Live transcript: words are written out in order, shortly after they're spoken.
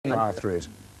power through it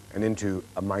and into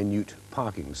a minute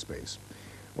parking space.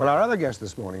 Well, our other guest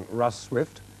this morning, Russ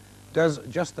Swift, does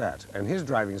just that, and his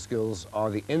driving skills are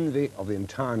the envy of the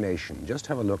entire nation. Just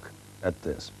have a look at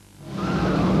this.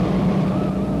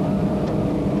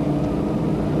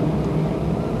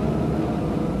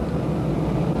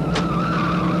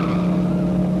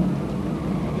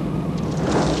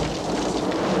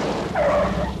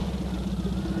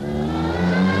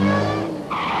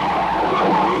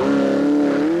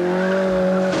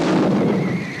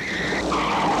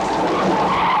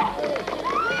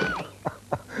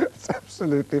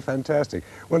 Absolutely fantastic.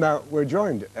 Well, now, we're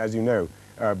joined, as you know,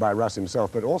 by Russ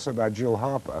himself, but also by Jill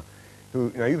Harper,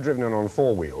 who, now, you've driven in on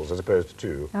 4 wheels as opposed to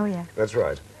 2. Oh, yeah. That's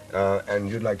right. And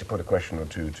you'd like to put a question or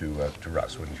two to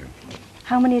Russ, wouldn't you?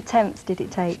 How many attempts did it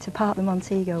take to park the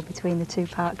Montego between the 2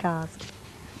 parked cars?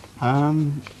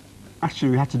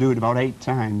 Actually, we had to do it about 8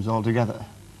 times altogether.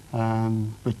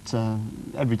 But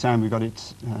every time we got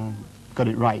it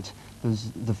right.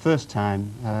 The first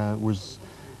time was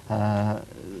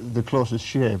the closest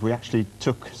shave. We actually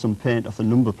took some paint off the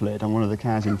number plate on one of the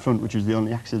cars in front, which was the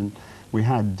only accident we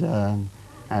had.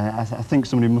 I think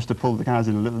somebody must have pulled the cars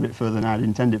in a little bit further than I'd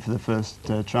intended for the first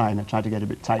try, and I tried to get a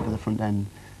bit tight to the front end,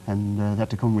 and they had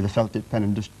to come with a felt tip pen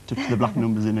and just touch the black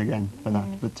numbers in again for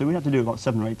that. But we had to do it about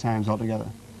 7 or 8 times altogether.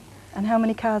 And how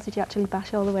many cars did you actually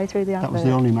bash all the way through the advert? That was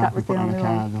the only mark we put on the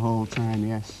car the whole time,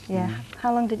 yes. Yeah.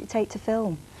 How long did it take to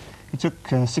film? It took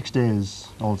 6 days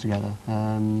altogether.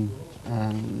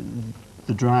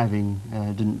 The driving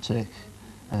didn't take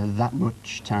that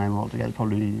much time altogether,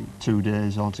 probably 2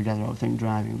 days altogether, I would think,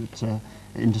 driving, but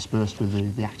interspersed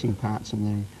with the acting parts and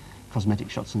the cosmetic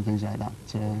shots and things like that.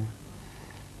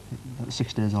 That was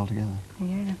 6 days altogether.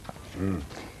 Yeah. Mm.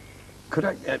 Could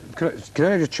I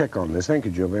just check on this? Thank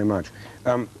you, Jill, very much.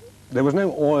 There was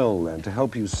no oil then to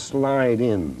help you slide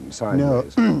in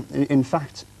sideways? No, in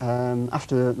fact,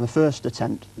 after the first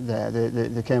attempt there,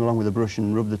 they came along with a brush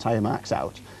and rubbed the tyre marks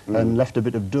out and left a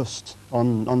bit of dust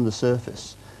on the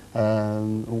surface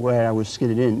where I was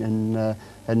skidding in,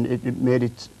 and it made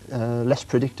it less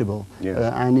predictable. Yes.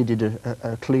 I needed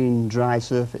a clean, dry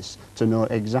surface to know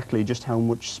exactly just how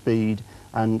much speed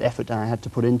and effort I had to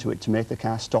put into it to make the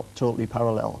car stop totally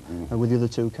parallel with the other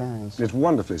 2 cars. It's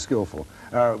wonderfully skillful.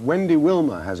 Wendy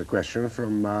Wilmer has a question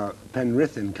from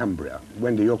Penrith in Cumbria.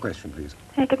 Wendy, your question, please.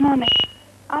 Hey, good morning.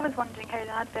 I was wondering how the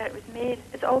advert was made.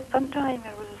 Is it all stunt driving,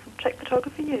 or was there some trick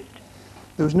photography used?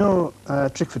 There was no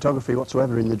trick photography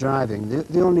whatsoever in the driving.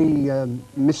 The only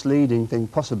misleading thing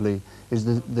possibly is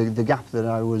the gap that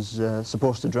I was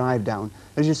supposed to drive down.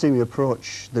 As you see me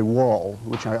approach the wall,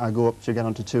 which I go up to get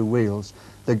onto 2 wheels,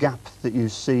 the gap that you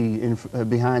see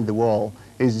behind the wall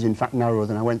is in fact narrower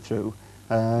than I went through.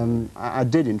 I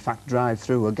did in fact drive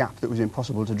through a gap that was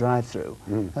impossible to drive through,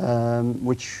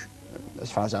 which,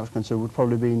 as far as I was concerned, would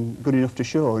probably have been good enough to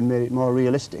show and made it more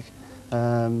realistic.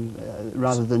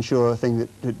 Rather than show a thing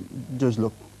that does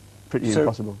look pretty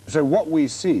impossible. So what we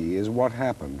see is what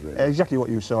happened, really? Exactly what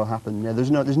you saw happen. Yeah,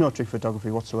 there's no trick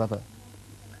photography whatsoever.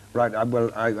 Right.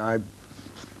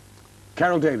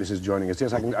 Carol Davis is joining us.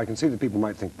 Yes, I can see that people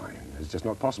might think, it's just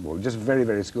not possible. Just very,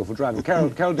 very skillful driving.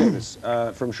 Carol Davis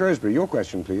from Shrewsbury. Your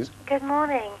question, please. Good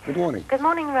morning. Good morning. Good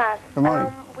morning, Russ. Good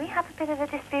morning. We have a bit of a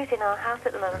dispute in our house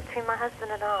at the moment between my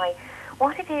husband and I.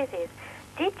 What it is,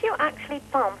 did you actually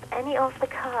bump any of the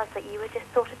cars that you were just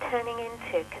sort of turning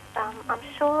into? Because I'm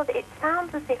sure that it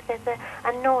sounds as if there's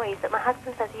a noise that my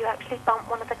husband says you actually bumped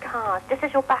one of the cars, just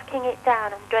as you're backing it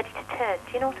down and ready to turn.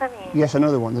 Do you know what I mean? Yes,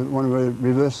 another one, the one with a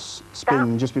reverse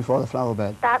spin just before the flower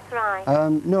bed. That's right.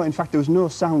 No, in fact, there was no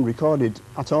sound recorded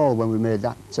at all when we made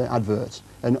that advert.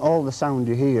 And all the sound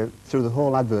you hear through the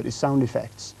whole advert is sound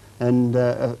effects. And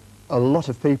a lot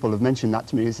of people have mentioned that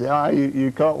to me. They say,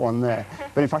 you caught one there.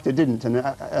 But in fact, I didn't.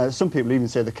 And some people even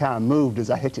say the car moved as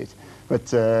I hit it.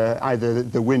 But either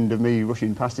the wind of me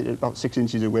rushing past it about 6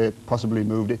 inches away possibly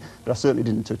moved it, but I certainly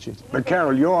didn't touch it. But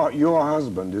Carol, your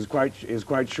husband is quite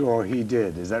sure he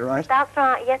did. Is that right? That's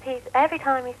right. Yes, every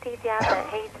time he sees the advert,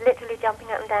 he's literally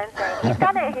jumping up and down saying, "He's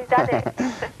done it. He's done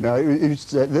it." No,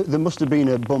 there must have been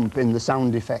a bump in the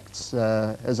sound effects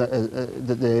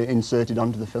that they inserted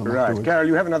onto the film. Right, afterwards. Carol,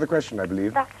 you have another question, I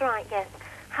believe. That's right. Yes.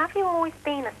 Have you always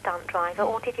been a stunt driver,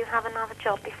 or did you have another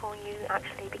job before you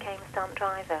actually became a stunt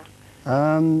driver?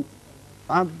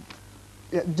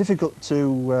 Difficult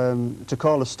to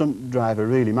call a stunt driver,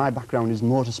 really. My background is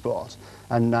motorsport,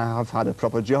 and I've had a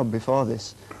proper job before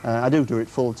this. I do it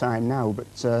full-time now,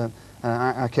 but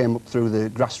I came up through the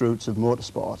grassroots of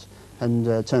motorsport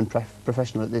and turned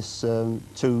professional at this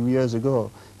 2 years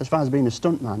ago. As far as being a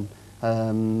stuntman,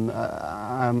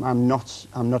 I'm not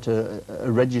a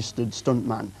registered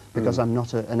stuntman because I'm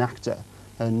not an actor.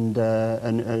 And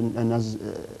as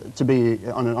to be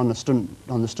on the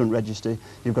stunt register,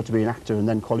 you've got to be an actor and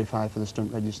then qualify for the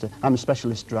stunt register. I'm a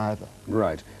specialist driver.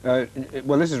 Right.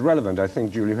 Well, this is relevant. I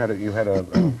think, Julie, you had a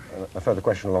further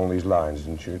question along these lines,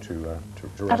 didn't you? To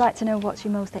Russ? I'd like to know what's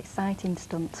your most exciting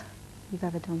stunt you've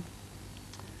ever done.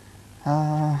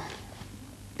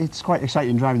 It's quite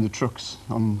exciting driving the trucks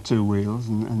on 2 wheels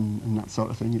and that sort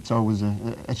of thing. It's always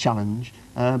a challenge.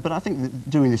 But I think that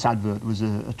doing this advert was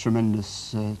a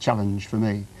tremendous challenge for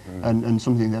me and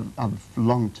something that I've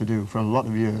longed to do for a lot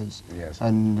of years. Yes.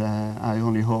 And I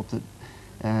only hope that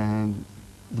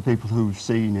the people who've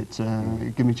seen it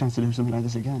give me a chance to do something like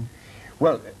this again.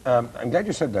 Well, I'm glad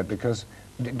you said that, because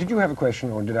did you have a question,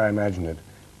 or did I imagine it,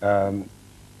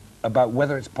 about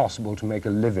whether it's possible to make a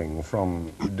living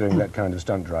from doing that kind of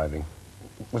stunt driving?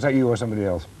 Was that you or somebody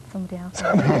else? Somebody else.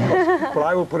 Well,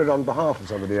 I will put it on behalf of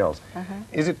somebody else.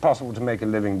 Is it possible to make a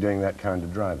living doing that kind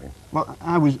of driving? Well,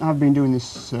 I've been doing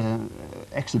this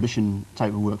exhibition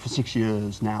type of work for 6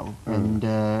 years now,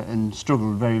 and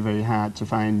struggled very, very hard to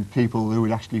find people who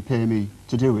would actually pay me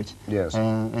to do it. Yes.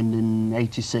 And in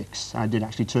 '86, I did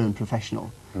actually turn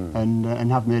professional, and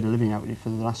have made a living out of it for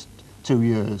the last 2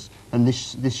 years, and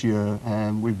this year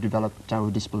we've developed our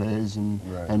displays and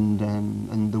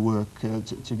the work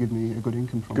to give me a good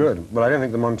income from it. Good. Well, I don't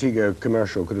think the Montego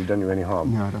commercial could have done you any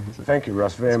harm. No, I don't think so. Thank you,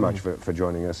 Russ, very much for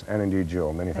joining us, and indeed,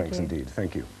 Jill. Many thanks indeed.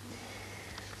 Thank you.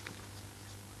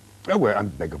 Oh, I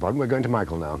beg your pardon. We're going to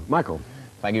Michael now. Michael.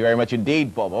 Thank you very much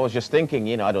indeed, Bob. I was just thinking,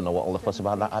 you know, I don't know what all the fuss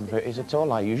about that advert is at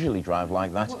all. I usually drive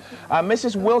like that.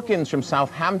 Mrs. Wilkins from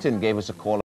Southampton gave us a call.